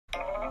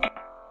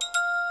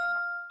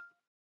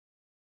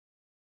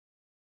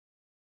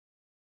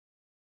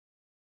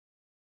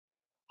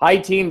Hi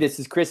team, this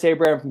is Chris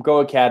Abraham from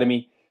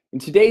GOHAcademy. In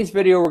today's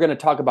video, we're going to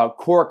talk about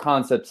core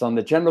concepts on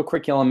the General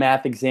Curriculum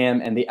Math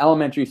exam and the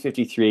Elementary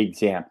 53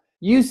 exam.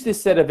 Use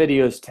this set of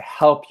videos to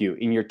help you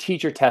in your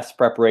teacher test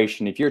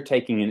preparation if you're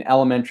taking an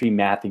elementary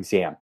math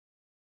exam.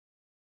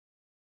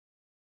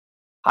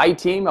 Hi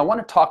team, I want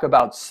to talk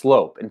about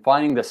slope and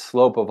finding the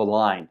slope of a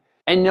line.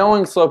 And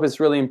knowing slope is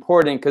really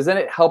important because then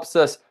it helps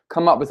us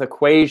come up with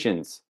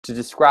equations to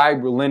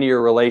describe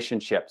linear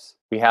relationships.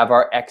 We have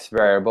our x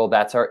variable,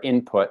 that's our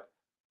input.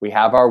 We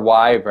have our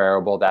y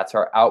variable, that's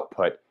our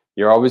output.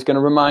 You're always going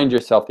to remind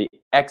yourself the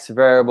x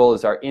variable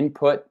is our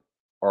input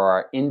or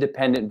our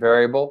independent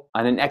variable.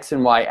 On an x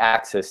and y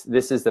axis,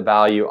 this is the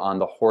value on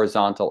the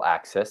horizontal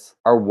axis.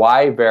 Our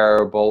y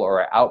variable or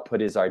our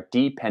output is our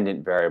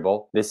dependent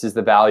variable. This is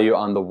the value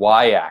on the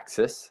y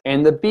axis.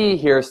 And the b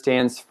here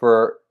stands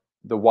for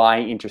the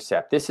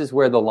y-intercept. This is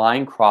where the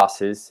line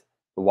crosses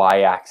the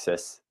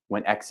y-axis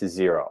when x is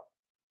 0.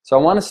 So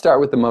I want to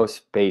start with the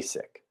most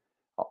basic.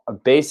 A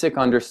basic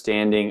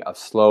understanding of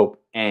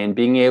slope and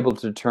being able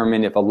to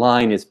determine if a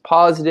line is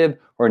positive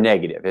or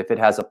negative, if it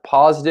has a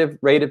positive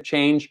rate of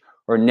change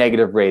or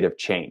negative rate of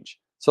change.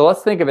 So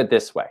let's think of it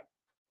this way.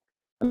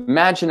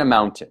 Imagine a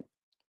mountain.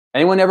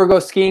 Anyone ever go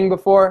skiing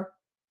before?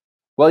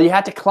 Well, you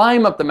had to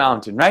climb up the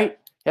mountain, right?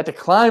 You had to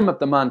climb up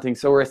the mountain,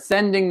 so we're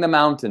ascending the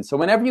mountain. So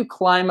whenever you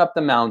climb up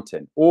the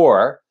mountain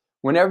or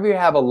whenever you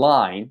have a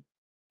line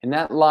and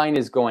that line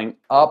is going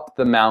up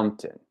the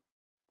mountain,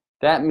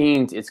 that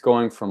means it's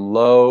going from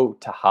low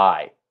to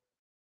high.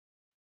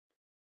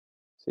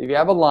 So if you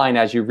have a line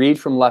as you read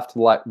from left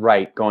to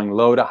right going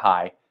low to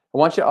high, I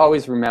want you to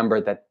always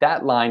remember that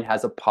that line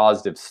has a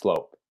positive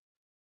slope.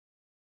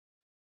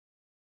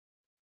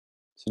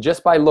 So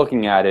just by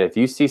looking at it, if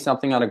you see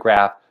something on a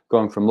graph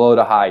going from low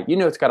to high, you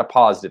know it's got a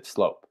positive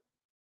slope.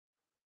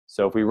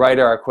 So if we write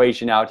our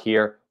equation out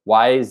here,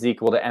 y is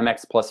equal to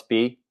mx plus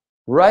b,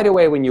 right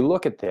away when you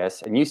look at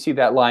this and you see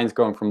that line's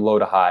going from low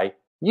to high,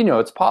 you know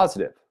it's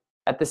positive.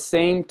 At the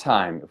same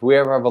time, if we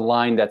ever have a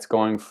line that's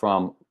going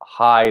from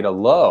high to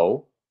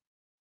low,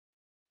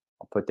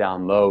 I'll put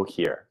down low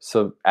here.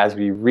 So as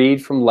we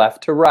read from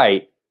left to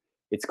right,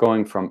 it's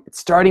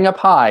starting up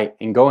high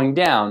and going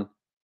down.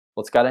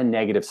 Well, it's got a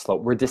negative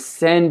slope. We're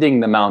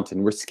descending the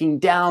mountain. We're skiing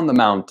down the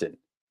mountain.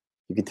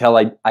 You can tell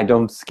I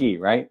don't ski,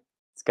 right?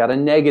 It's got a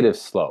negative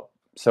slope.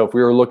 So if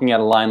we were looking at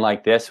a line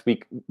like this,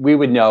 we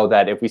would know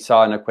that if we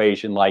saw an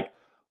equation like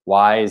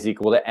y is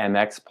equal to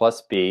mx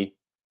plus b,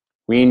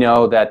 we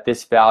know that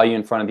this value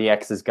in front of the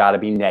x has got to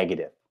be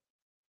negative.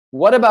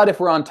 What about if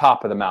we're on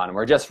top of the mountain?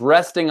 We're just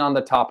resting on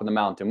the top of the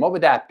mountain. What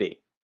would that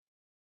be?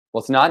 Well,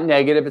 it's not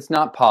negative, it's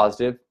not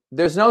positive.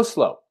 There's no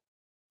slope.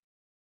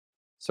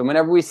 So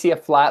whenever we see a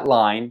flat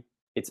line,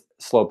 its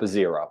slope is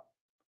 0.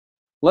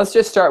 Let's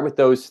just start with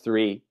those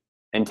three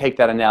and take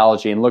that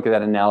analogy and look at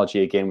that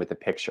analogy again with the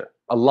picture.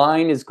 A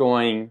line is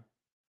going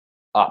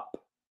up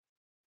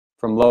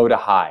from low to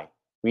high.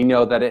 We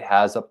know that it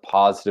has a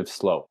positive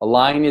slope. A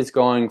line is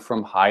going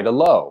from high to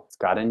low. It's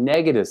got a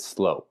negative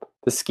slope.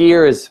 The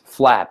skier is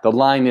flat. The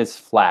line is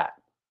flat.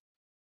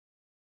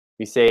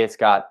 We say it's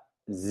got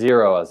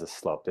 0 as a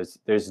slope.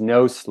 There's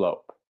no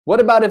slope. What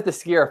about if the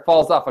skier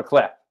falls off a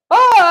cliff?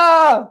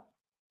 Ah!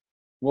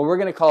 Well, we're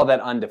going to call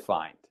that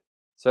undefined.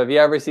 So if you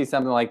ever see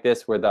something like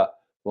this where the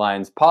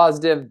line's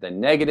positive, then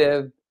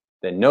negative,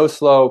 then no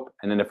slope,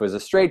 and then if it was a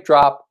straight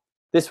drop,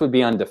 this would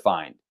be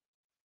undefined.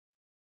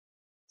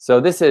 So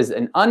this is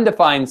an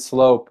undefined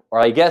slope, or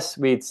I guess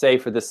we'd say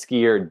for the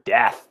skier,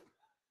 death.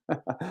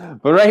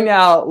 But right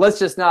now, let's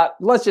just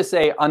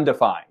say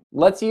undefined.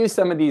 Let's use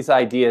some of these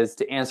ideas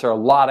to answer a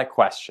lot of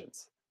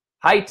questions.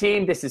 Hi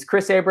team, this is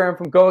Chris Abraham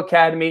from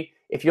GOHAcademy.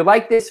 If you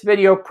like this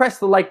video, press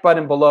the like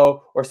button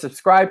below or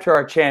subscribe to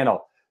our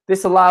channel.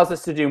 This allows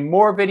us to do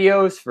more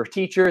videos for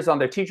teachers on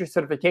their teacher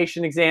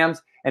certification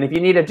exams. And if you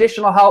need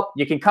additional help,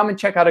 you can come and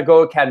check out a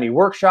GOHAcademy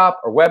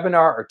workshop or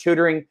webinar or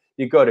tutoring.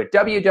 You go to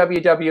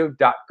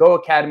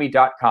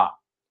www.gohacademy.com.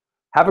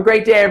 Have a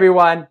great day,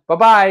 everyone.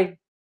 Bye-bye.